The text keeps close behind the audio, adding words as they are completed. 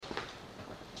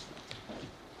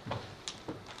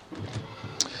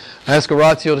I asked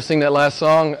Horatio to sing that last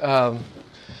song,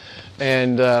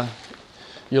 and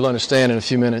you'll understand in a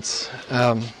few minutes.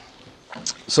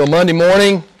 So Monday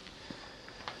morning,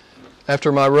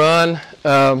 after my run,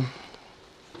 I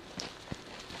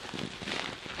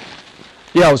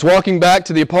was walking back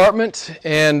to the apartment,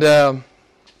 and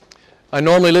I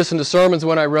normally listen to sermons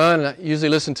when I run. I usually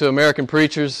listen to American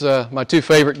preachers, my two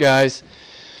favorite guys.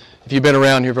 If you've been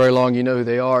around here very long, you know who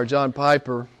they are, John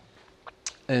Piper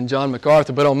and John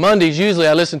MacArthur. But on Mondays, usually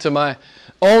I listen to my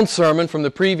own sermon from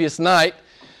the previous night,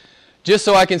 just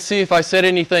so I can see if I said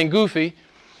anything goofy,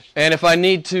 and if I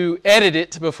need to edit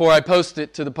it before I post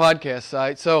it to the podcast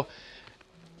site. So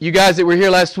you guys that were here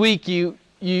last week, you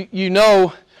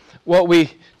know what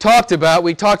we talked about.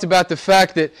 We talked about the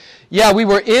fact that, we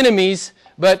were enemies,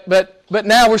 but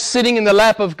now we're sitting in the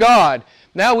lap of God.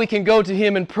 Now we can go to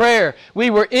Him in prayer. We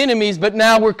were enemies, but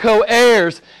now we're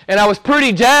co-heirs. And I was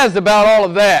pretty jazzed about all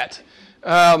of that.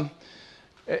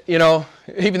 Even though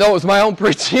it was my own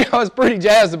preaching, I was pretty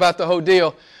jazzed about the whole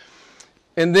deal.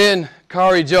 And then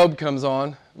Kari Job comes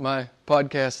on, my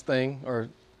podcast thing, or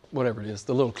whatever it is,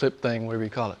 the little clip thing, whatever you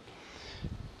call it.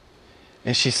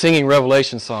 And she's singing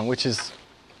Revelation song, which is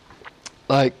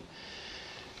like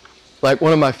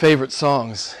one of my favorite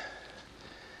songs.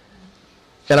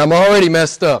 And I'm already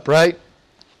messed up, right?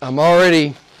 I'm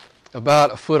already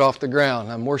about a foot off the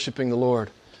ground. I'm worshiping the Lord.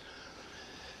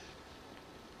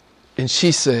 And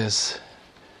she says,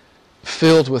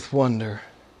 filled with wonder,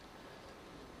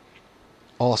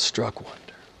 awestruck wonder.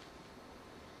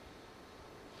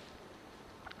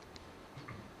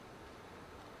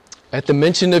 At the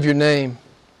mention of your name,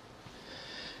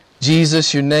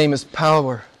 Jesus, your name is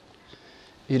power.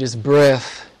 It is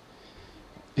breath.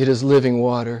 It is living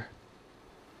water.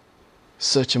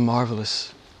 Such a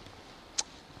marvelous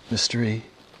mystery.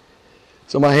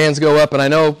 So my hands go up, and I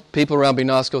know people around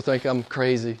Benasco think I'm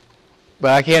crazy, but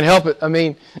I can't help it. I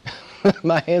mean,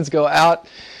 my hands go out,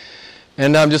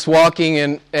 and I'm just walking,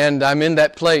 and I'm in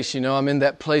that place, I'm in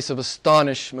that place of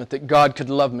astonishment that God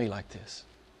could love me like this.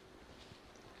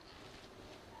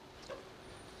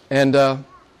 And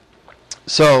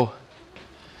so,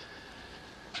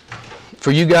 for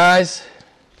you guys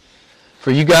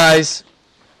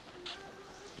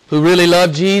who really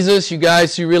love Jesus, you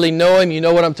guys who really know Him, you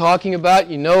know what I'm talking about.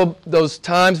 You know those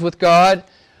times with God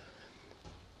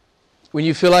when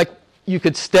you feel like you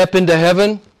could step into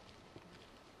heaven.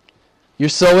 You're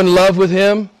so in love with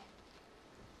Him.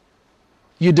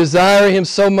 You desire Him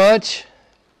so much.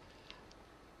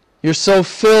 You're so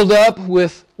filled up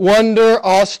with wonder,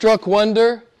 awestruck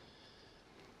wonder.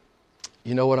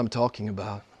 You know what I'm talking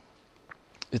about.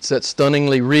 It's that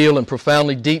stunningly real and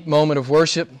profoundly deep moment of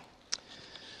worship.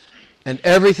 And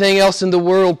everything else in the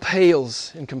world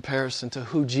pales in comparison to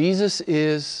who Jesus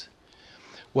is,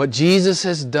 what Jesus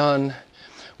has done,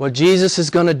 what Jesus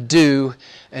is going to do,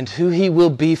 and who He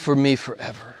will be for me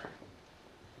forever.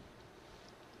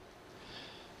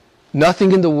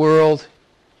 Nothing in the world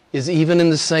is even in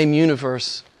the same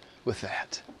universe with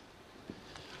that.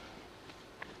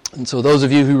 And so those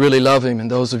of you who really love Him and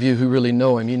those of you who really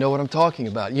know Him, you know what I'm talking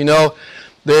about. You know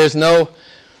there's no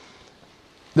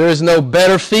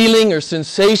better feeling or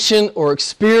sensation or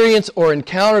experience or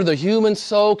encounter the human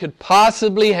soul could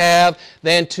possibly have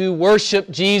than to worship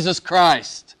Jesus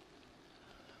Christ.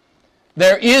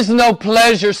 There is no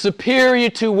pleasure superior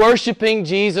to worshiping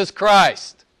Jesus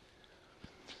Christ.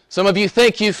 Some of you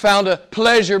think you've found a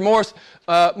pleasure more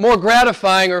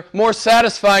gratifying or more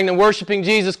satisfying than worshiping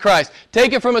Jesus Christ.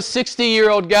 Take it from a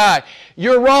 60-year-old guy.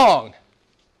 You're wrong.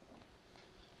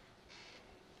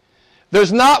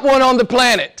 There's not one on the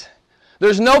planet.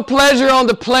 There's no pleasure on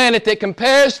the planet that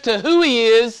compares to who He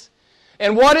is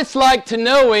and what it's like to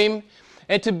know Him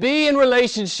and to be in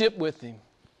relationship with Him.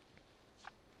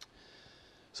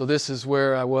 So this is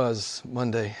where I was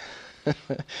Monday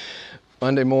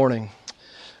morning.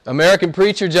 American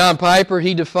preacher John Piper,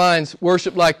 he defines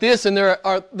worship like this, and there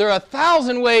are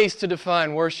 1,000 ways to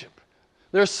define worship.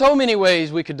 There are so many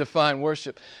ways we could define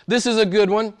worship. This is a good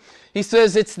one. He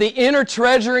says it's the inner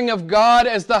treasuring of God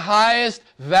as the highest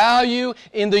value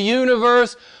in the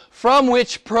universe from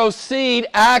which proceed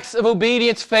acts of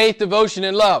obedience, faith, devotion,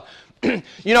 and love.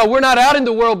 We're not out in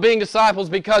the world being disciples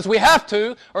because we have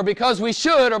to, or because we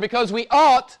should, or because we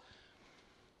ought.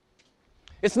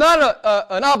 It's not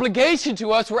an obligation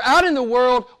to us. We're out in the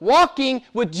world walking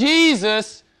with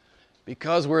Jesus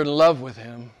because we're in love with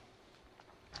Him.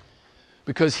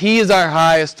 Because He is our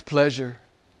highest pleasure.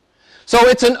 So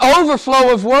it's an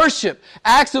overflow of worship,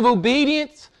 acts of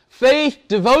obedience, faith,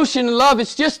 devotion, and love.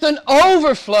 It's just an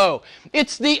overflow.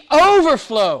 It's the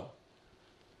overflow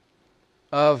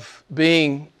of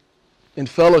being in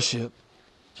fellowship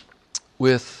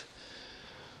with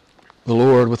the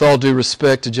Lord. With all due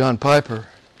respect to John Piper,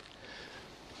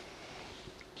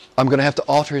 I'm going to have to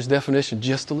alter his definition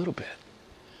just a little bit.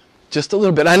 Just a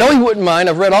little bit. I know he wouldn't mind.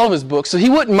 I've read all of his books, so he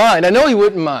wouldn't mind. I know he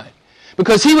wouldn't mind,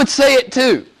 because he would say it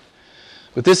too.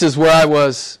 But this is where I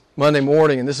was Monday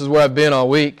morning, and this is where I've been all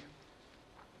week.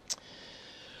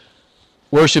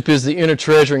 Worship is the inner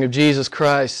treasuring of Jesus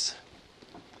Christ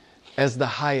as the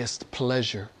highest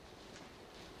pleasure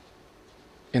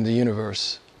in the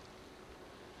universe,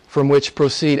 from which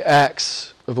proceed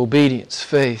acts of obedience,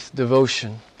 faith,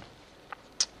 devotion,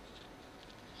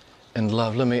 and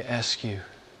love. Let me ask you,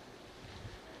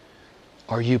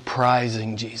 are you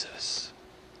prizing Jesus?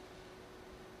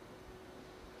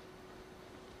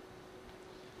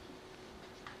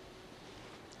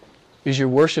 Is your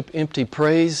worship empty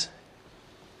praise?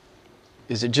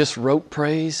 Is it just rote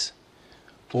praise?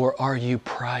 Or are you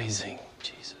prizing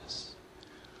Jesus?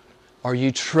 Are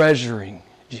you treasuring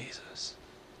Jesus?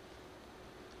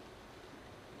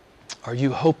 Are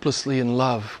you hopelessly in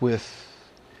love with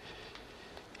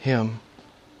Him?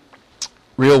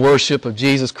 Real worship of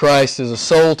Jesus Christ is a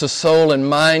soul-to-soul and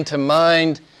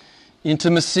mind-to-mind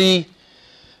intimacy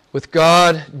with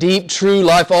God. Deep, true,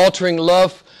 life-altering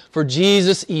love for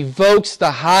Jesus evokes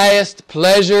the highest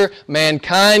pleasure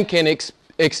mankind can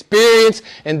experience,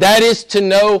 and that is to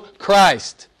know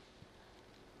Christ.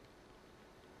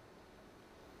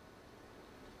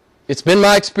 It's been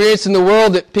my experience in the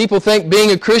world that people think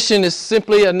being a Christian is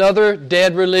simply another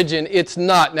dead religion. It's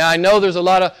not. Now, I know there's a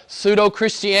lot of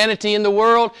pseudo-Christianity in the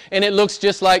world, and it looks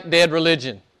just like dead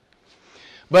religion.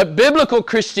 But biblical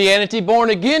Christianity,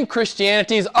 born-again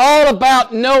Christianity, is all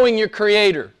about knowing your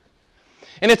Creator.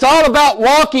 And it's all about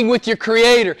walking with your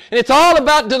Creator. And it's all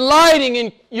about delighting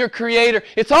in your Creator.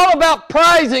 It's all about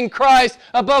prizing Christ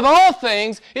above all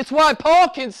things. It's why Paul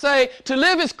can say, to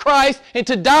live is Christ and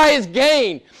to die is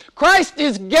gain. Christ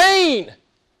is gain.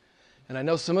 And I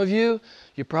know some of you're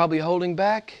probably holding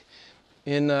back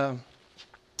in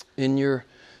your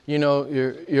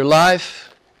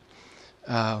life.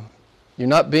 You're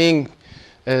not being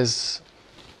as,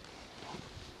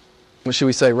 what should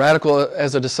we say, radical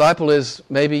as a disciple as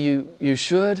maybe you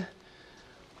should,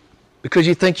 because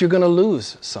you think you're going to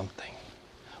lose something.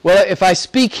 Well, if I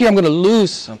speak here, I'm going to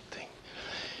lose something.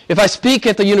 If I speak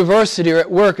at the university or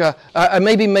at work, I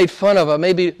may be made fun of. I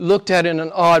may be looked at in an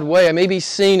odd way. I may be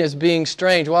seen as being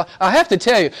strange. Well, I have to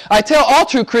tell you, I tell all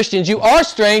true Christians, you are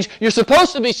strange. You're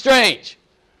supposed to be strange.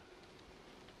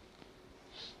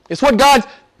 It's what God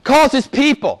calls His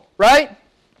people, right?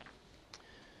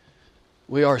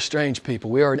 We are strange people.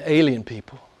 We are an alien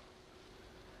people.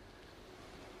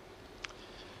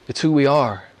 It's who we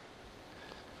are.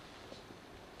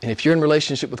 And if you're in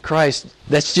relationship with Christ,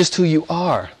 that's just who you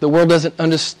are. The world doesn't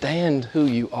understand who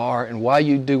you are and why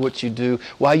you do what you do,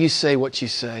 why you say what you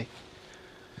say.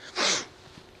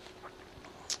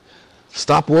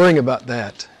 Stop worrying about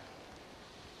that.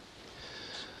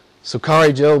 So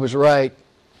Kari Jobe is right.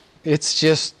 It's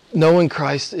just, knowing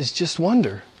Christ is just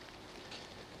wonder.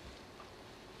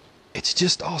 It's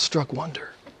just awestruck wonder.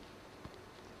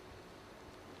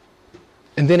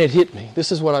 And then it hit me.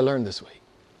 This is what I learned this week.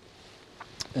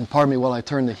 And pardon me while I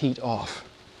turn the heat off.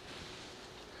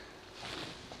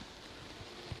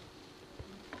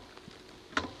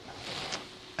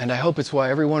 And I hope it's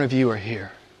why every one of you are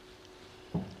here.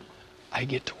 I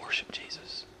get to worship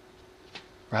Jesus.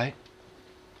 Right?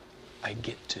 I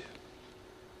get to.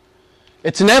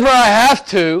 It's never I have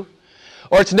to,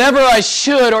 or it's never I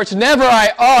should, or it's never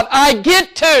I ought. I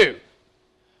get to.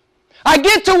 I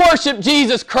get to worship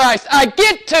Jesus Christ. I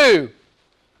get to.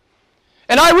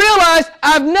 And I realize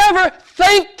I've never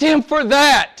thanked Him for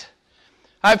that.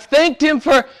 I've thanked Him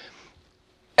for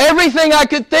everything I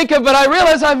could think of, but I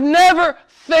realize I've never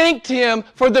thanked Him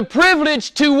for the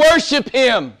privilege to worship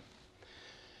Him.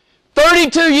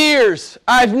 32 years,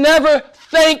 I've never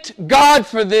thanked God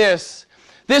for this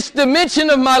dimension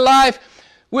of my life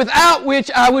without which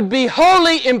I would be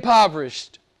wholly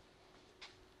impoverished.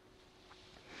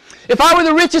 If I were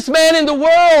the richest man in the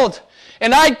world,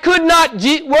 and I could not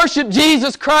worship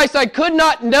Jesus Christ, I could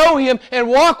not know Him and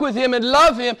walk with Him and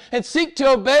love Him and seek to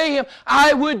obey Him,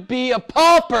 I would be a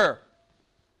pauper.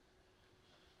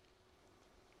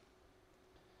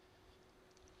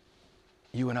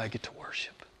 You and I get to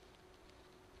worship.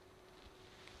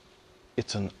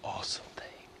 It's an awesome thing.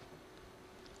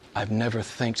 I've never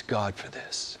thanked God for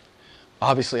this.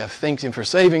 Obviously, I've thanked Him for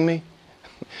saving me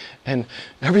and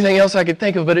everything else I could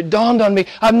think of, but it dawned on me,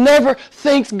 I've never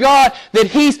thanked God that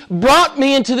He's brought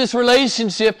me into this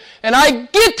relationship and I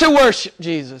get to worship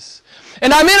Jesus.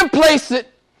 And I'm in a place that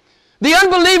The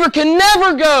unbeliever can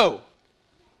never go.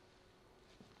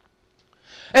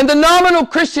 And the nominal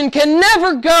Christian can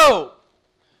never go.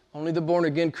 Only the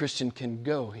born-again Christian can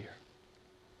go here.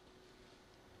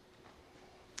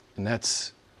 And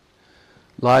that's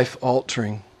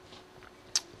life-altering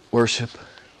worship.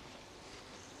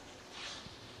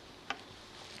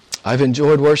 I've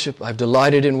enjoyed worship. I've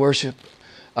delighted in worship.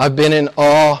 I've been in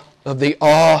awe of the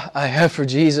awe I have for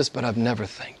Jesus, but I've never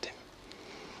thanked Him.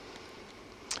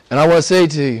 And I want to say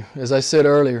to you, as I said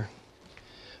earlier,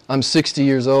 I'm 60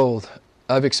 years old.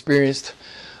 I've experienced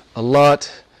a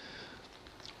lot.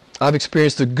 I've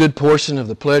experienced a good portion of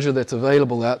the pleasure that's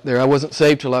available out there. I wasn't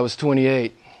saved till I was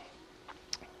 28.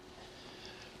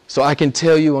 So I can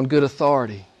tell you on good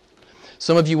authority.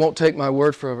 Some of you won't take my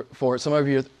word for it. Some of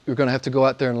you are going to have to go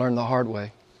out there and learn the hard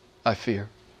way, I fear.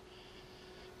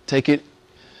 Take it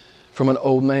from an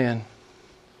old man.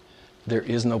 There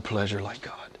is no pleasure like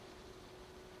God.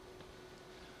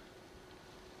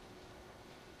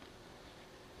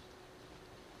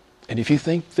 And if you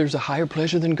think there's a higher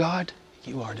pleasure than God,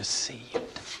 you are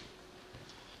deceived.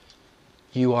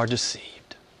 You are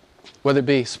deceived. Whether it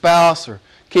be spouse or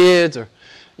kids or,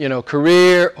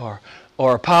 career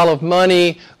or a pile of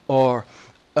money or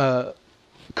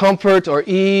comfort or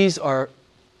ease or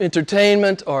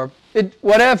entertainment or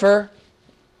whatever.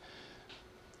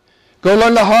 Go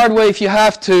learn the hard way if you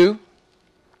have to.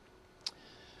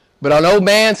 But an old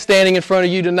man standing in front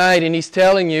of you tonight and he's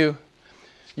telling you,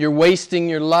 you're wasting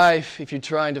your life if you're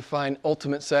trying to find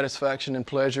ultimate satisfaction and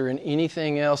pleasure in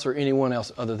anything else or anyone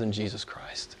else other than Jesus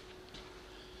Christ.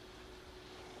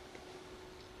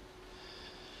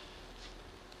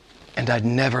 And I'd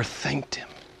never thanked Him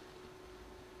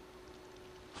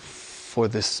for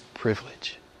this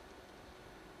privilege.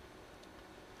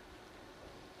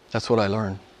 That's what I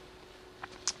learned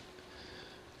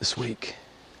this week.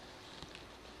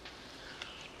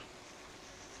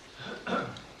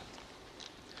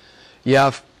 Yeah,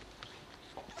 I've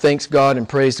thanked God and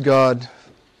praised God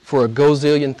for a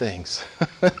gazillion things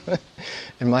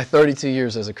in my 32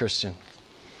 years as a Christian.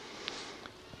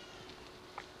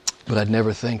 But I'd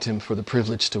never thanked Him for the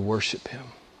privilege to worship Him.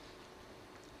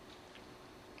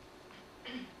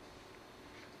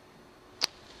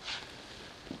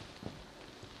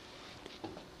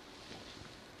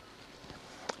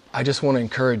 I just want to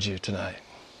encourage you tonight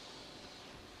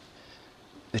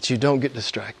that you don't get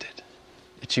distracted.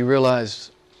 That you realize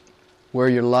where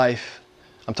your life,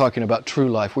 I'm talking about true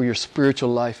life, where your spiritual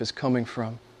life is coming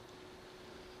from.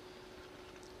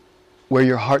 Where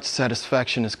your heart's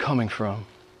satisfaction is coming from.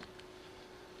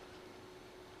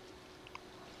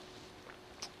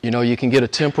 You can get a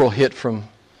temporary hit from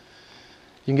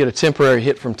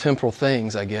temporal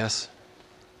things, I guess.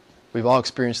 We've all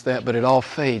experienced that, but it all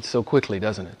fades so quickly,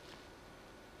 doesn't it?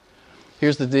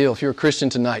 Here's the deal. If you're a Christian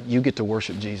tonight, you get to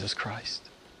worship Jesus Christ.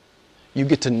 You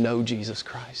get to know Jesus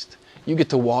Christ. You get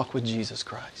to walk with Jesus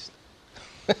Christ.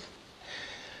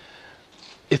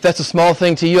 If that's a small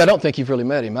thing to you, I don't think you've really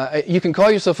met Him. You can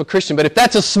call yourself a Christian, but if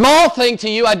that's a small thing to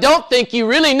you, I don't think you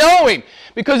really know Him.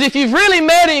 Because if you've really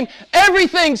met Him,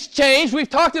 everything's changed. We've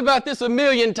talked about this a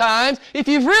million times. If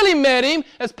you've really met Him,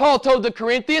 as Paul told the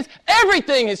Corinthians,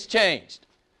 everything has changed.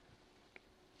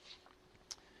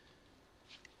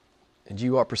 And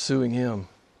you are pursuing Him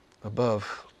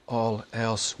above all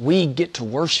else. We get to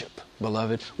worship,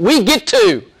 beloved. We get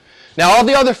to. Now, all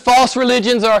the other false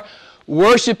religions are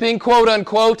worshiping, quote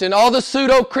unquote, and all the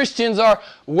pseudo-Christians are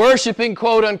worshiping,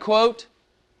 quote unquote.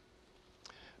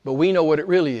 But we know what it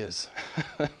really is.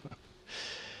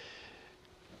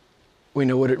 We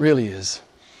know what it really is.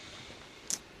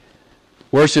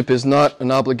 Worship is not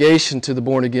an obligation to the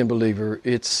born-again believer.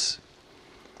 It's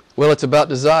about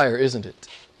desire, isn't it?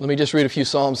 Let me just read a few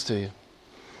Psalms to you.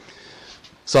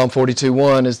 Psalm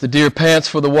 42:1, as the deer pants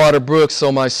for the water brooks,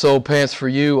 so my soul pants for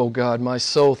you, O God. My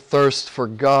soul thirsts for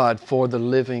God, for the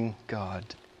living God.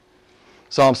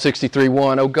 Psalm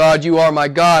 63:1, O God, you are my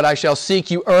God. I shall seek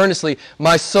you earnestly.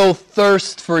 My soul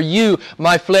thirsts for you.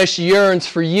 My flesh yearns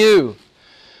for you.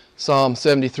 Psalm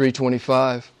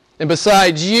 73:25, and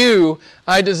besides you,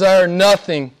 I desire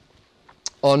nothing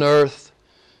on earth.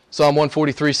 Psalm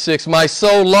 143:6, my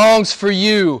soul longs for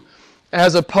you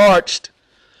as a parched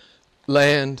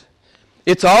land.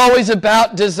 It's always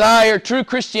about desire. True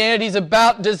Christianity is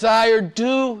about desire.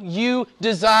 Do you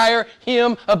desire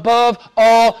Him above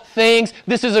all things?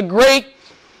 This is a great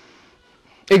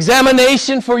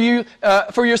examination for you,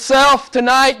 for yourself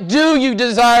tonight. Do you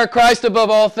desire Christ above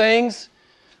all things?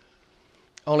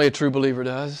 Only a true believer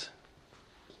does.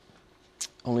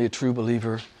 Only a true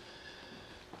believer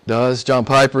does. John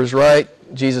Piper is right.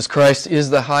 Jesus Christ is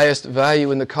the highest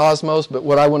value in the cosmos. But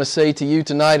what I want to say to you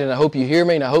tonight, and I hope you hear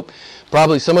me, and I hope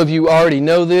probably some of you already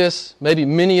know this, maybe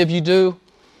many of you do,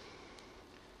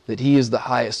 that He is the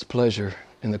highest pleasure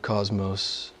in the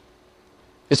cosmos.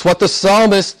 It's what the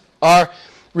psalmists are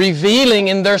revealing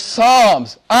in their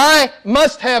psalms. I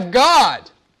must have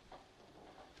God.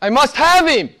 I must have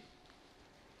Him.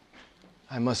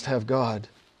 I must have God.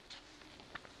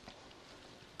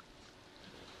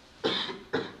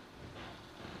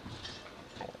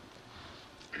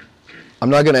 I'm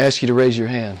not going to ask you to raise your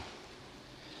hand.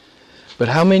 But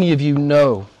how many of you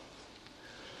know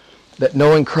that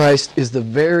knowing Christ is the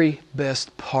very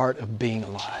best part of being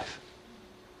alive?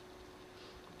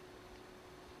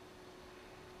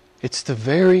 It's the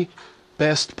very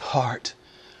best part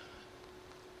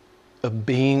of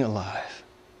being alive.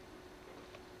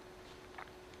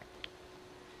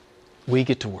 We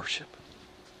get to worship.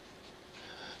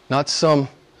 Not some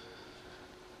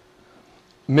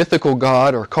mythical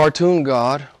God or cartoon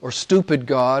God or stupid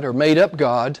God or made-up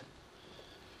God.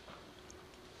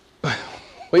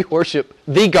 We worship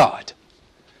the God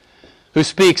who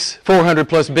speaks 400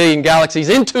 plus billion galaxies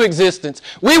into existence.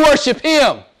 We worship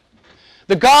Him.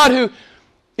 The God who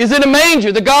is in a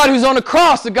manger, the God who's on a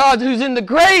cross, the God who's in the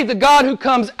grave, the God who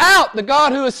comes out, the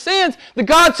God who ascends, the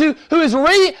God who is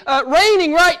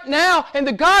reigning right now, and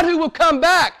the God who will come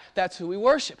back. That's who we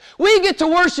worship. We get to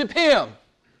worship Him.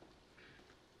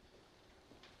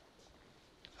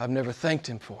 I've never thanked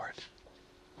Him for it.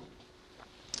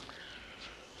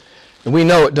 And we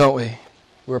know it, don't we?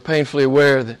 We're painfully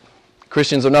aware that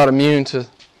Christians are not immune to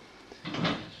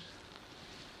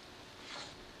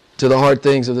the hard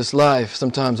things of this life.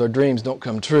 Sometimes our dreams don't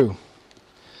come true.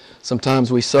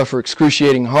 Sometimes we suffer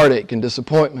excruciating heartache and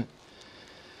disappointment.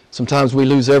 Sometimes we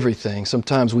lose everything.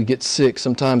 Sometimes we get sick.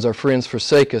 Sometimes our friends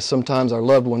forsake us. Sometimes our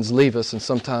loved ones leave us, and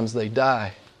sometimes they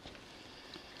die.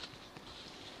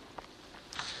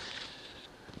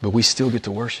 But we still get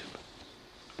to worship.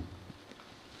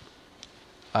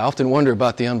 I often wonder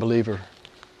about the unbeliever.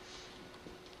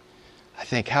 I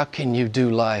think, how can you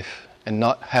do life and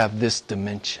not have this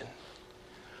dimension?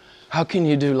 How can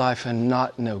you do life and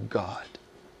not know God?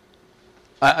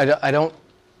 I don't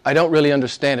really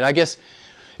understand it. I guess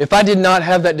if I did not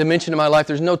have that dimension in my life,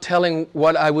 there's no telling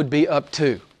what I would be up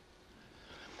to.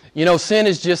 You know, sin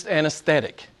is just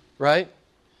anesthetic, right?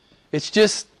 It's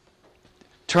just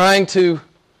trying to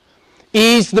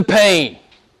ease the pain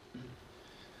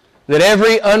that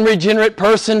every unregenerate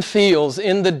person feels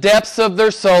in the depths of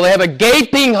their soul. They have a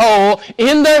gaping hole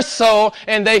in their soul,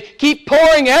 and they keep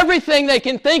pouring everything they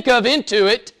can think of into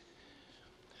it,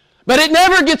 but it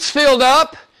never gets filled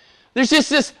up. There's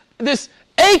just this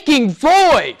aching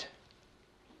void.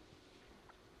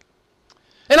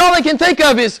 And all they can think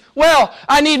of is, well,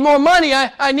 I need more money,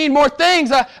 I need more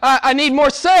things, I need more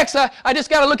sex, I just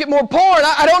got to look at more porn,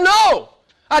 I don't know.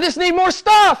 I just need more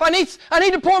stuff. I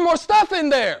need to pour more stuff in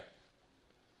there.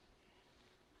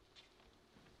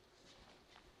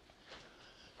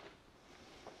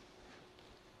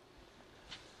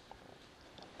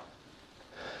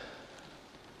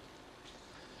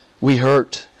 We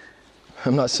hurt.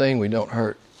 I'm not saying we don't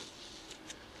hurt.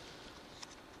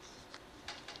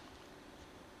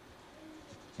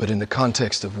 But in the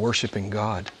context of worshiping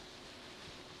God.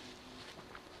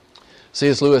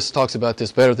 C.S. Lewis talks about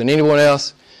this better than anyone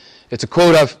else. It's a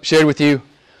quote I've shared with you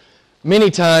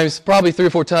many times, probably 3 or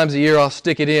 4 times a year. I'll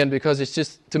stick it in because it's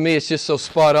just, to me, it's just so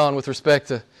spot on with respect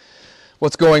to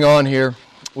what's going on here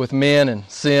with men and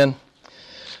sin.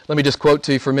 Let me just quote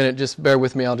to you for a minute. Just bear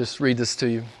with me. I'll just read this to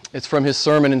you. It's from his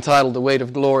sermon entitled The Weight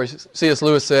of Glory. C.S.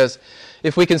 Lewis says,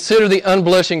 "If we consider the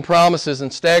unblushing promises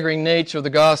and staggering nature of the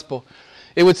gospel,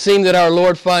 it would seem that our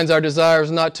Lord finds our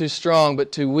desires not too strong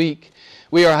but too weak.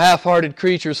 We are half-hearted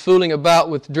creatures fooling about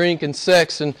with drink and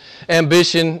sex and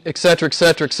ambition, etc.,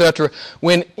 etc., etc.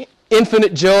 When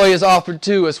infinite joy is offered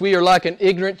to us, we are like an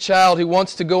ignorant child who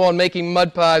wants to go on making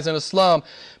mud pies in a slum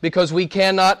because we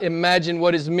cannot imagine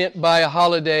what is meant by a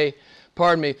holiday,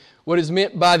 what is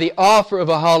meant by the offer of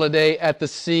a holiday at the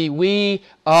sea. We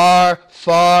are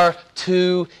far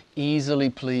too easily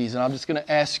pleased." And I'm just going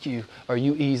to ask you, are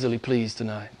you easily pleased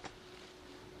tonight?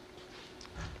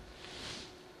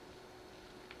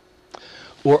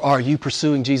 Or are you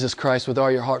pursuing Jesus Christ with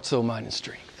all your heart, soul, mind, and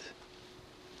strength?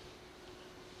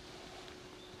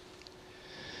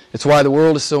 It's why the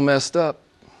world is so messed up.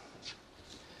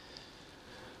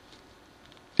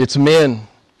 It's men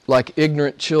like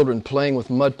ignorant children playing with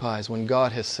mud pies when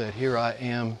God has said, "Here I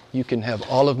am, you can have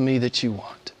all of me that you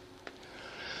want."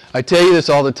 I tell you this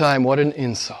all the time, what an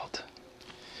insult.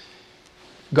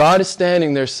 God is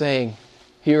standing there saying,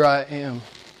 here I am.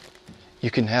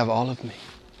 You can have all of me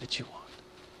that you want.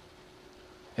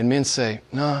 And men say,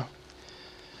 no,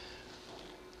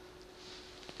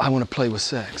 I want to play with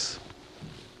sex.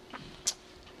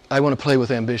 I want to play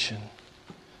with ambition.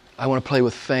 I want to play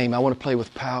with fame. I want to play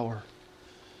with power.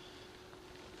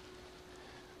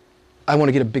 I want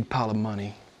to get a big pile of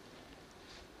money.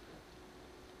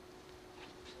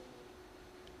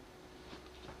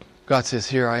 God says,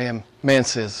 here I am. Man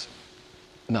says,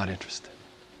 not interested.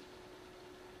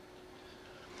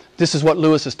 This is what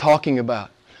Lewis is talking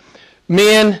about.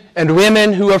 Men and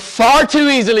women who are far too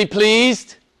easily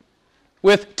pleased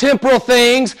with temporal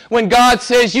things, when God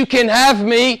says, you can have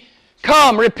me,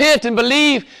 come, repent and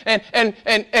believe, and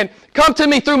come to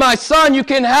me through my Son, you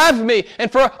can have me,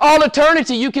 and for all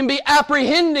eternity you can be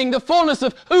apprehending the fullness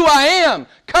of who I am.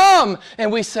 Come!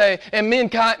 And we say, and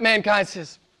mankind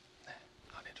says,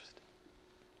 not interested.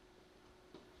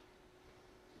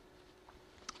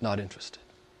 Not interested.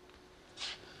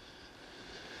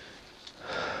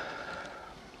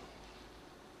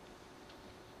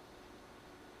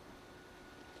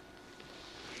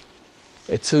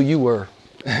 It's who you were.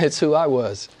 It's who I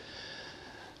was.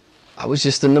 I was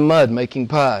just in the mud making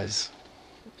pies.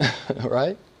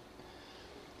 Right?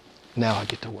 Now I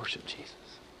get to worship Jesus.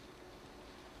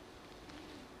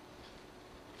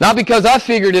 Not because I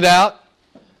figured it out.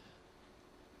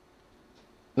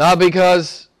 Not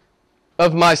because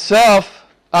of myself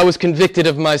I was convicted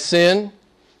of my sin.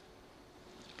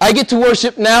 I get to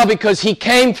worship now because He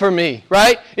came for me,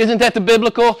 right? Isn't that the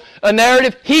biblical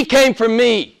narrative? He came for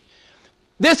me.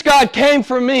 This God came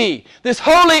for me. This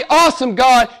holy, awesome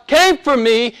God came for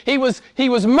me. He was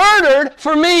murdered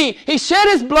for me. He shed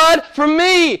His blood for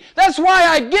me. That's why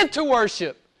I get to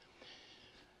worship.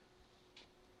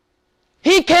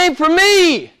 He came for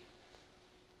me.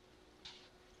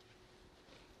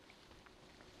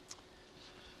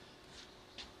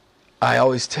 I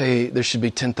always tell you there should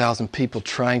be 10,000 people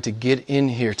trying to get in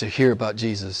here to hear about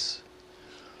Jesus.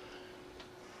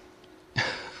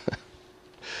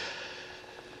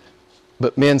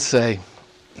 But men say,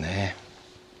 nah,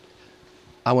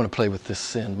 I want to play with this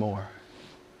sin more.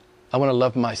 I want to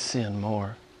love my sin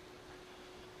more.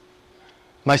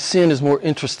 My sin is more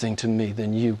interesting to me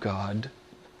than you, God.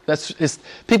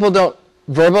 People don't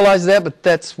verbalize that, but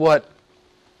that's what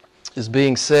is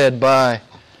being said by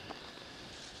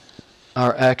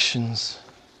our actions.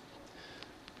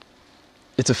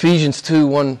 It's Ephesians 2,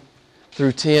 1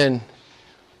 through 10.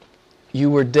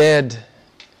 You were dead,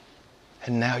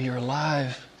 and now you're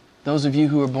alive. Those of you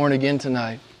who are born again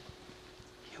tonight,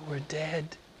 you were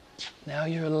dead. Now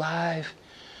you're alive.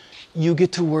 You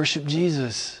get to worship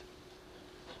Jesus.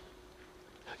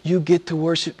 You get to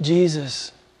worship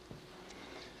Jesus.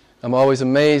 I'm always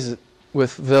amazed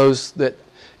with those that,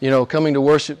 coming to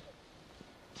worship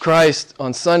Christ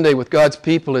on Sunday with God's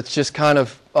people. It's just kind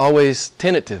of always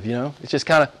tentative, It's just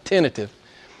kind of tentative.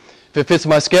 If it fits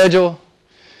my schedule,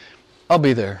 I'll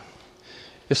be there.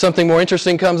 If something more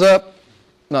interesting comes up,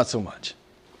 not so much.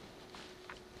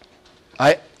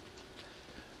 I've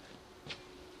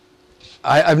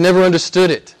never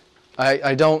understood it.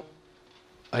 I don't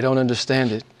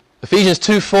understand it. Ephesians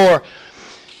 2:4.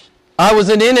 I was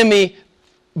an enemy,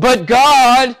 but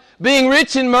God, being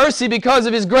rich in mercy because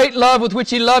of His great love with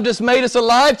which He loved us, made us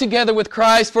alive together with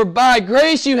Christ. For by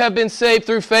grace you have been saved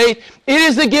through faith. It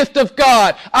is the gift of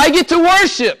God. I get to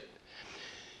worship.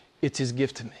 It's His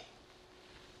gift to me.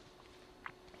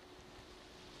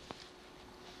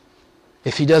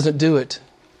 If He doesn't do it,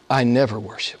 I never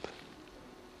worship.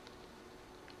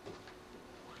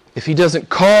 If He doesn't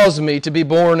cause me to be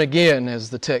born again, as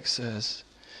the text says,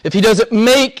 if He doesn't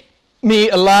make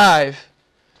me alive,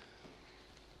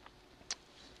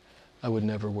 I would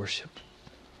never worship.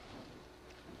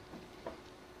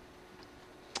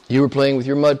 You were playing with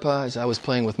your mud pies. I was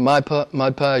playing with my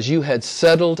mud pies. You had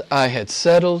settled. I had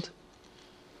settled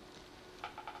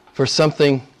for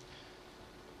something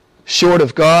short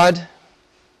of God.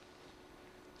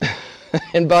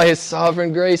 And by His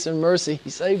sovereign grace and mercy, He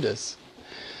saved us.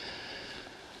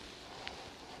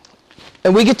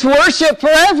 And we get to worship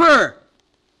forever.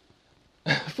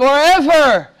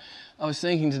 Forever. I was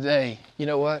thinking today, you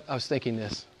know what? I was thinking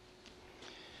this.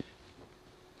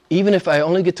 Even if I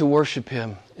only get to worship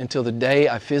Him until the day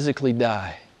I physically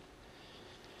die,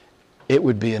 it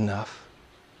would be enough.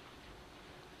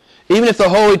 Even if the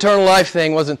whole eternal life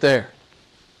thing wasn't there.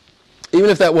 Even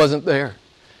if that wasn't there.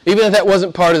 Even if that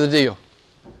wasn't part of the deal.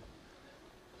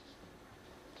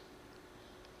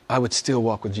 I would still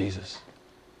walk with Jesus.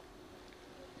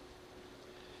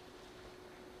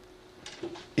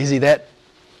 Is He that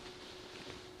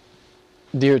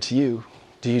dear to you?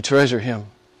 Do you treasure Him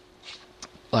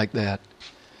like that?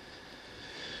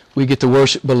 We get to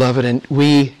worship, beloved, and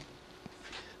we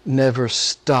never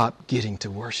stop getting to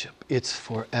worship. It's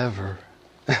forever.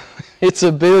 It's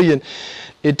a billion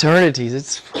eternities.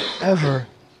 It's forever.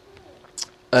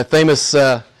 A famous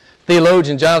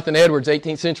theologian, Jonathan Edwards,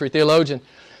 18th century theologian,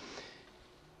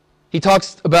 he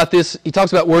talks about this. He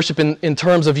talks about worship in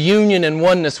terms of union and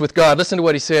oneness with God. Listen to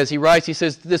what he says. He writes, he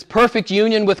says, this perfect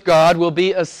union with God will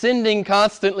be ascending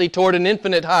constantly toward an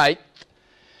infinite height,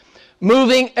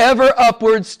 moving ever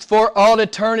upwards for all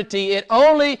eternity. It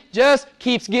only just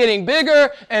keeps getting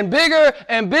bigger and bigger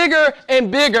and bigger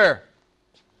and bigger.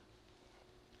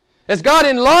 As God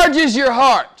enlarges your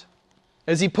heart,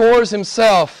 as He pours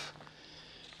Himself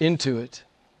into it.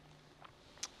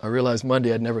 I realized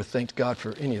Monday I'd never thanked God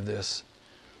for any of this.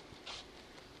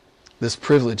 This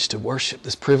privilege to worship,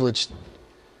 this privilege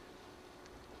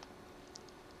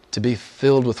to be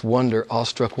filled with wonder,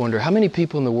 awestruck wonder. How many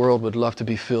people in the world would love to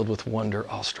be filled with wonder,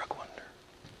 awestruck wonder?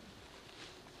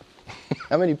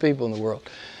 How many people in the world?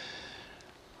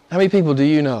 How many people do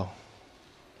you know?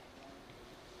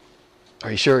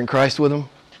 Are you sharing Christ with them?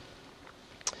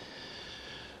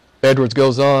 Edwards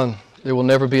goes on, there will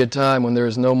never be a time when there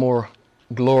is no more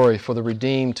glory for the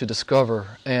redeemed to discover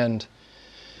and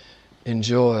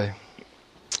enjoy.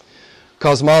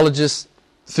 Cosmologists,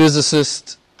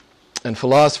 physicists, and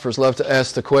philosophers love to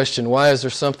ask the question, why is there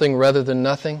something rather than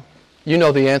nothing? You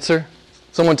know the answer.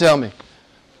 Someone tell me.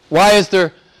 Why is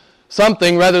there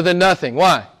something rather than nothing?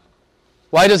 Why?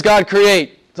 Why does God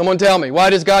create? Someone tell me. Why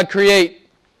does God create?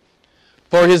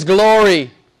 For His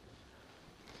glory.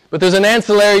 But there's an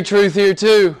ancillary truth here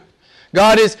too.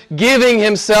 God is giving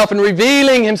Himself and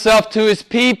revealing Himself to His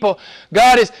people.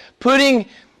 God is putting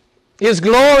His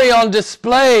glory on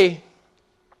display.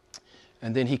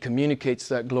 And then He communicates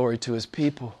that glory to His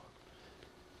people.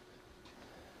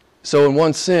 So in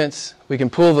one sense, we can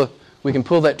pull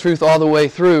that truth all the way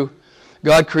through.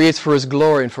 God creates for His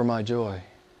glory and for my joy.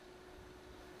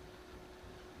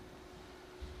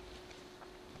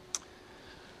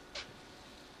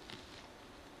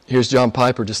 Here's John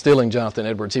Piper distilling Jonathan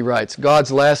Edwards. He writes, God's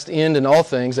last end in all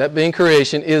things, that being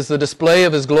creation, is the display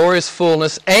of His glorious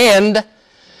fullness and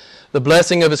the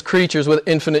blessing of His creatures with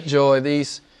infinite joy.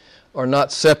 These are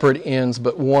not separate ends,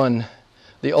 but one.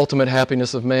 The ultimate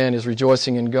happiness of man is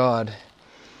rejoicing in God.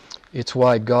 It's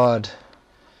why God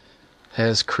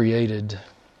has created.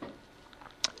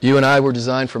 You and I were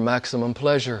designed for maximum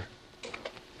pleasure.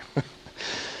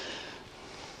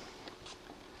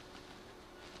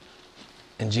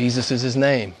 And Jesus is His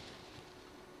name.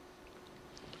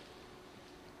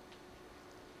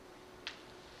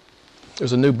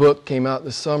 There's a new book came out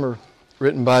this summer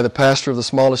written by the pastor of the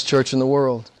smallest church in the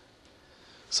world.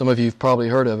 Some of you have probably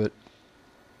heard of it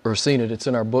or seen it. It's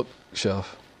in our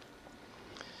bookshelf.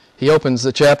 He opens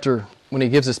the chapter, when he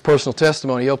gives his personal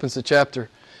testimony, he opens the chapter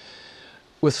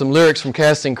with some lyrics from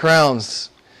Casting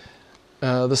Crowns.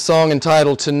 The song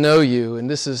entitled To Know You, and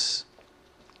this is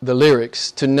the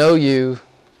lyrics. To know you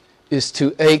is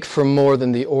to ache for more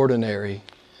than the ordinary.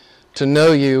 To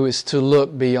know you is to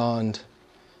look beyond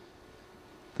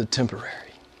the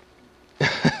temporary.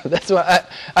 That's why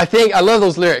I think I love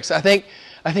those lyrics. I think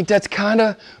that's kind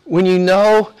of when you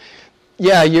know,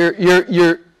 yeah, you're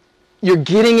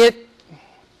getting it.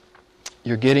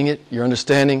 You're getting it. You're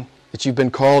understanding that you've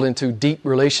been called into deep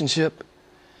relationship.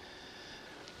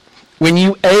 When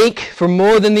you ache for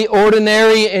more than the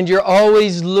ordinary and you're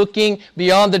always looking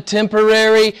beyond the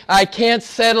temporary, I can't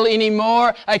settle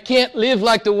anymore. I can't live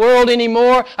like the world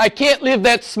anymore. I can't live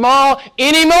that small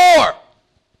anymore.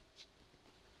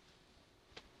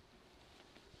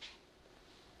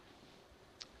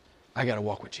 I got to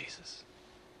walk with Jesus.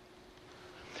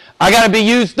 I got to be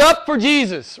used up for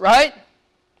Jesus, right?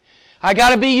 I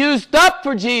got to be used up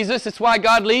for Jesus. That's why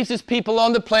God leaves His people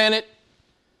on the planet.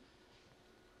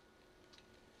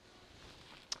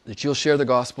 That you'll share the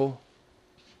gospel.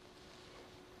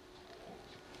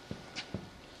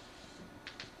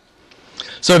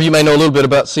 Some of you may know a little bit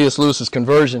about C.S. Lewis's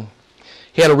conversion.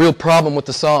 He had a real problem with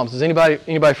the Psalms. Is anybody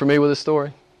familiar with this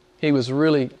story? He was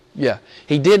really,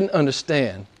 he didn't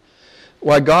understand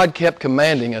why God kept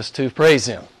commanding us to praise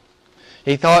Him.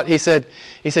 He said,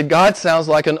 God sounds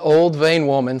like an old vain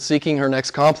woman seeking her next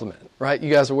compliment. Right?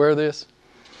 You guys aware of this?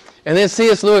 And then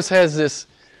C.S. Lewis has this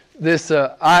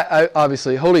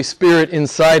obviously Holy Spirit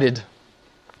incited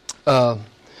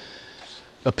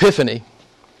epiphany,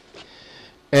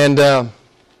 and I'll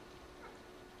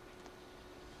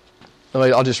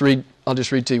just read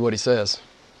to you what he says.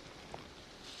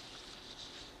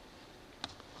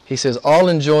 He says, all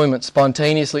enjoyment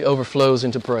spontaneously overflows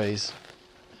into praise.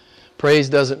 Praise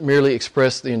doesn't merely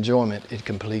express the enjoyment, it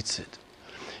completes it.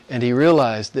 And he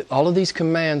realized that all of these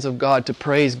commands of God to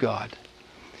praise God,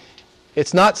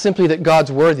 it's not simply that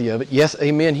God's worthy of it. Yes,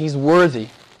 amen, He's worthy.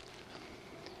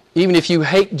 Even if you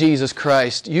hate Jesus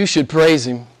Christ, you should praise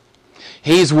Him.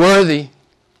 He's worthy.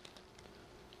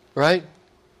 Right?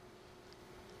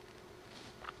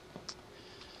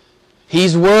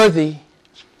 He's worthy.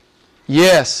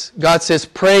 Yes, God says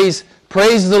praise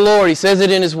the Lord. He says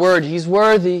it in His Word. He's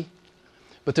worthy.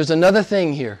 But there's another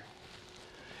thing here.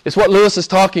 It's what Lewis is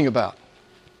talking about.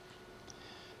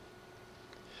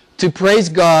 To praise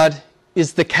God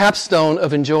is the capstone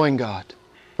of enjoying God.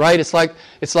 Right? It's like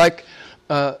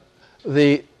the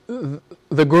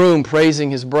groom praising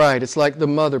his bride. It's like the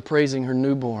mother praising her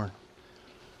newborn.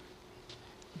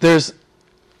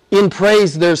 In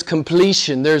praise there's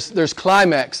completion, there's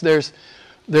climax, there's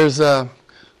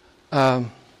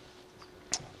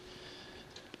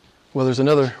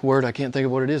another word, I can't think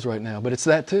of what it is right now, but it's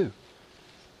that too.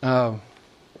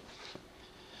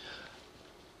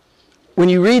 When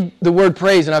you read the word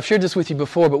praise, and I've shared this with you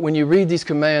before, but when you read these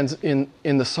commands in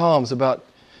the Psalms about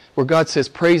where God says,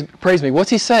 praise me, what's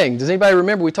He saying? Does anybody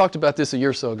remember? We talked about this a year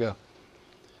or so ago.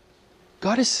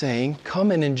 God is saying,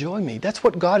 come and enjoy me. That's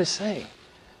what God is saying.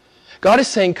 God is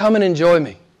saying, come and enjoy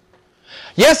me.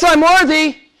 Yes, I'm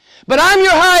worthy, but I'm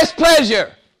your highest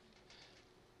pleasure.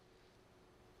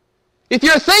 If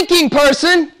you're a thinking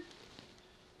person,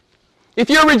 if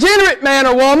you're a regenerate man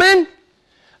or woman,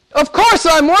 of course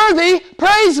I'm worthy.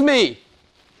 Praise me.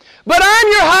 But I'm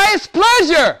your highest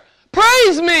pleasure.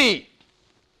 Praise me.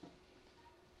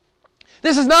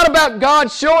 This is not about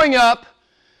God showing up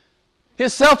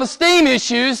His self-esteem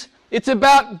issues. It's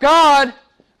about God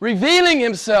revealing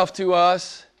Himself to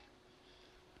us.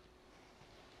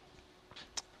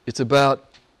 It's about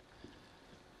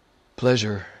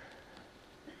pleasure.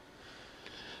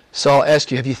 So I'll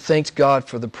ask you, have you thanked God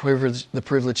for the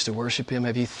privilege to worship Him?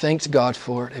 Have you thanked God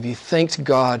for it? Have you thanked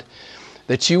God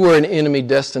that you were an enemy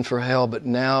destined for hell, but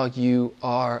now you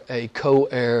are a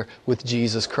co-heir with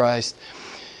Jesus Christ?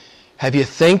 Have you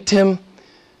thanked Him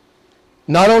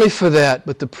not only for that,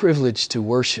 but the privilege to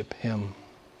worship Him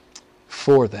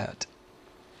for that?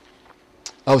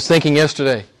 I was thinking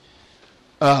yesterday,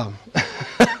 what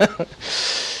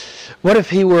if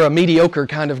He were a mediocre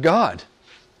kind of God?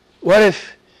 What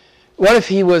if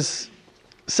He was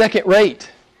second rate?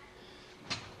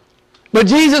 But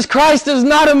Jesus Christ is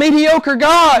not a mediocre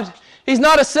God. He's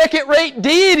not a second rate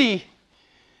deity.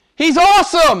 He's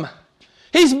awesome.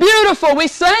 He's beautiful. We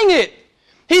sang it.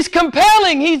 He's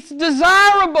compelling. He's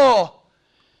desirable.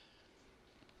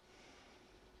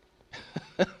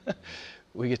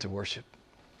 We get to worship.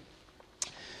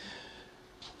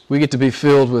 We get to be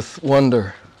filled with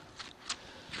wonder,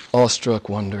 awestruck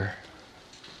wonder.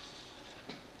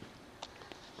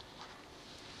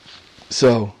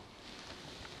 So,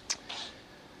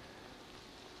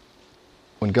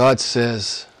 when God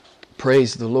says,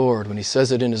 praise the Lord, when He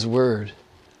says it in His Word,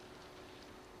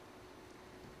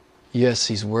 yes,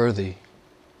 He's worthy,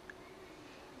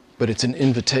 but it's an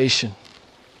invitation.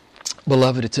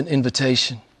 Beloved, it's an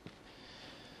invitation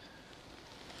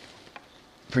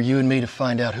for you and me to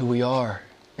find out who we are.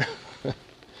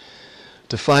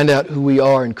 To find out who we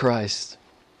are in Christ.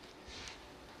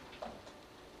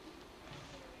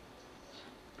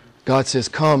 God says,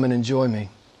 come and enjoy me.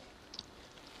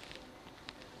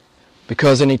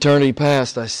 Because in eternity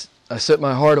past, I set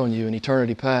my heart on you. In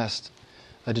eternity past,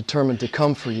 I determined to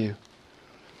come for you.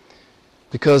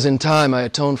 Because in time I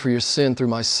atoned for your sin through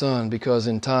my Son. Because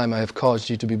in time I have caused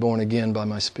you to be born again by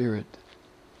my Spirit.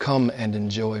 Come and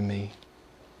enjoy me.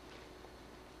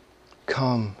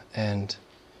 Come and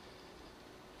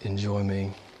enjoy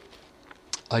me.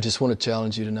 I just want to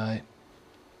challenge you tonight.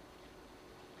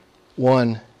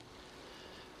 One,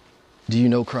 do you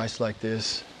know Christ like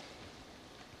this?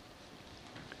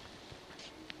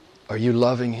 Are you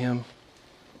loving Him?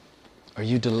 Are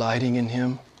you delighting in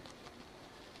Him?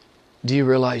 Do you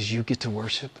realize you get to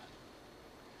worship?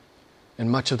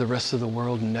 And much of the rest of the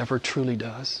world never truly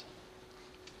does.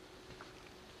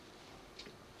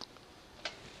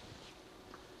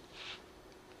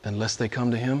 Unless they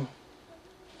come to Him.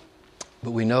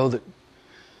 But we know that,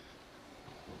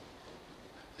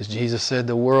 as Jesus said,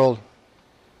 the world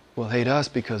will hate us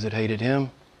because it hated Him.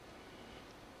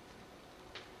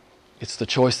 It's the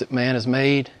choice that man has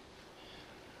made.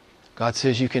 God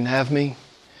says, you can have me.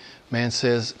 Man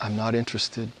says, I'm not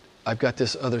interested. I've got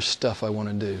this other stuff I want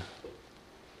to do.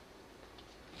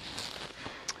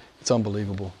 It's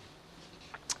unbelievable.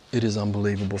 It is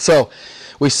unbelievable. So,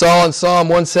 we saw in Psalm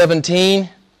 117,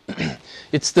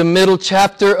 It's the middle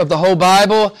chapter of the whole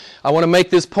Bible. I want to make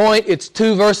this point. It's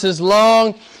 2 verses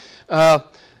long.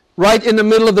 Right in the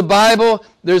middle of the Bible,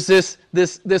 there's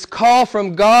this call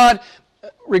from God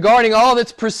regarding all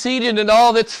that's preceded and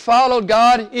all that's followed.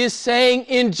 God is saying,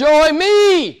 enjoy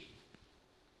me.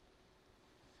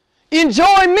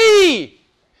 Enjoy me.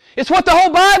 It's what the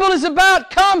whole Bible is about.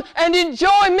 Come and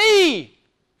enjoy me.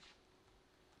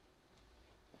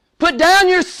 Put down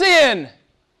your sin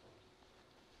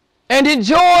and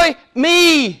enjoy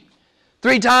me.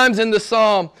 3 times in the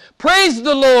psalm. Praise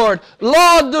the Lord.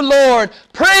 Laud the Lord.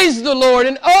 Praise the Lord.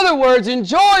 In other words,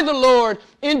 enjoy the Lord.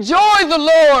 Enjoy the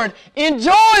Lord.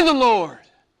 Enjoy the Lord.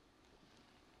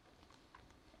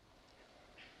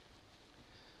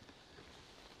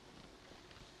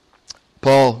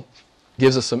 Paul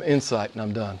gives us some insight, and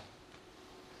I'm done.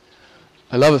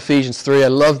 I love Ephesians 3. I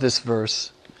love this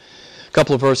verse. A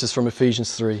couple of verses from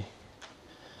Ephesians 3,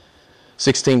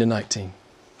 16 to 19.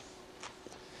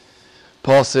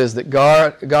 Paul says that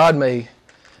God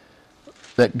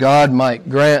might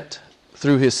grant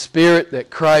through His Spirit that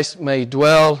Christ may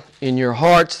dwell in your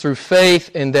hearts through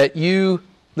faith, and that you,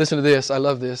 listen to this, I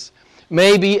love this,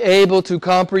 may be able to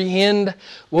comprehend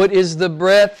what is the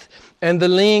breadth and the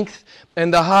length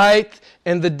and the height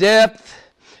and the depth,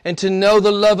 and to know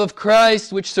the love of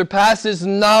Christ which surpasses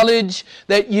knowledge,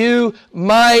 that you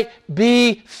might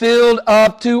be filled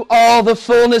up to all the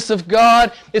fullness of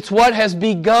God. It's what has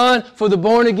begun for the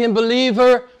born-again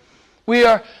believer. We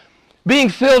are being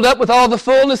filled up with all the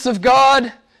fullness of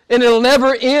God, and it'll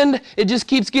never end. It just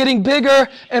keeps getting bigger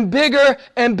and bigger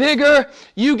and bigger.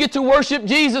 You get to worship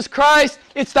Jesus Christ.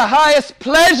 It's the highest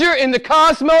pleasure in the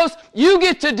cosmos. You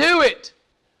get to do it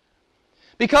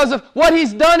because of what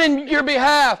He's done in your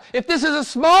behalf. If this is a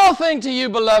small thing to you,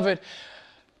 beloved,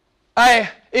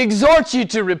 I exhort you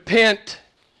to repent.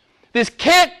 This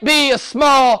can't be a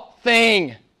small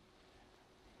thing.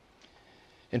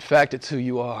 In fact, it's who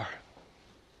you are.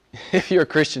 If you're a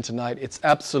Christian tonight, it's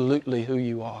absolutely who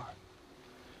you are.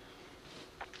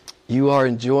 You are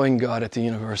enjoying God at the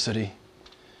university.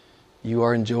 You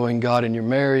are enjoying God in your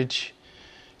marriage.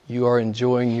 You are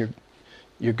enjoying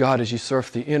your God as you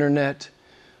surf the internet.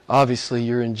 Obviously,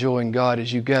 you're enjoying God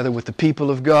as you gather with the people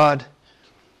of God.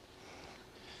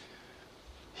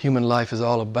 Human life is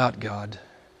all about God.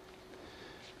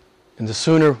 And the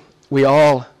sooner we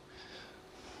all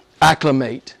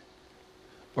acclimate,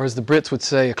 or as the Brits would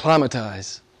say,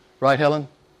 acclimatize. Right, Helen?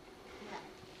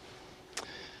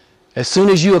 As soon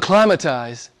as you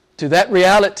acclimatize to that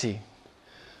reality,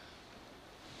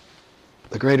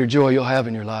 the greater joy you'll have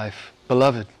in your life.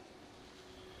 Beloved,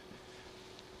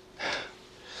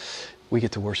 we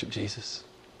get to worship Jesus.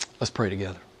 Let's pray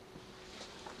together.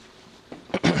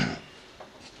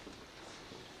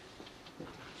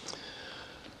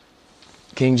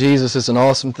 King Jesus, it's an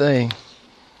awesome thing.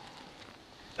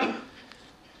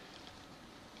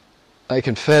 I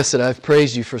confess that I've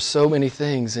praised you for so many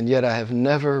things, and yet I have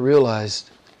never realized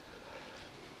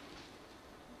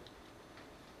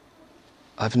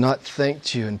I've not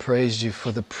thanked you and praised you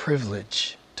for the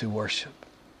privilege to worship.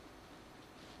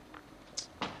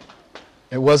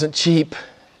 It wasn't cheap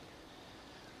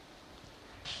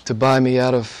to buy me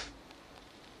out of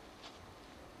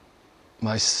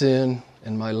my sin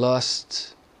and my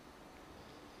lust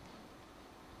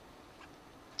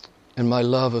and my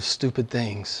love of stupid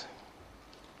things.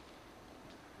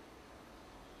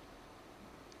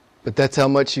 But that's how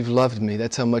much you've loved me.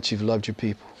 That's how much you've loved your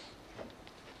people.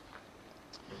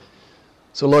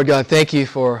 So, Lord God, thank you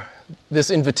for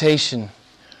this invitation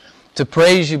to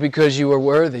praise you because you are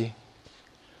worthy,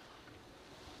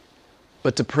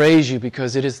 but to praise you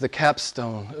because it is the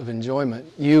capstone of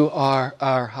enjoyment. You are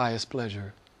our highest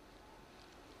pleasure.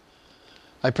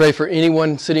 I pray for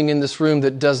anyone sitting in this room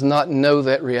that does not know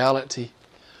that reality.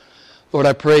 Lord,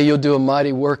 I pray you'll do a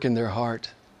mighty work in their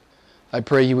heart. I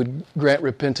pray you would grant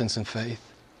repentance and faith.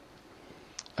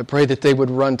 I pray that they would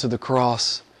run to the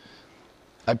cross.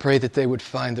 I pray that they would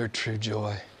find their true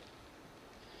joy.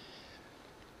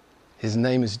 His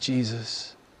name is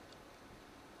Jesus.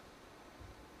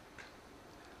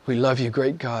 We love you,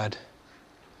 great God.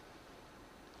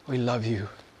 We love you.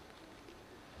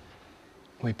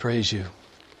 We praise you.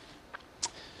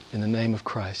 In the name of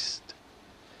Christ,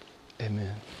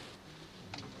 amen.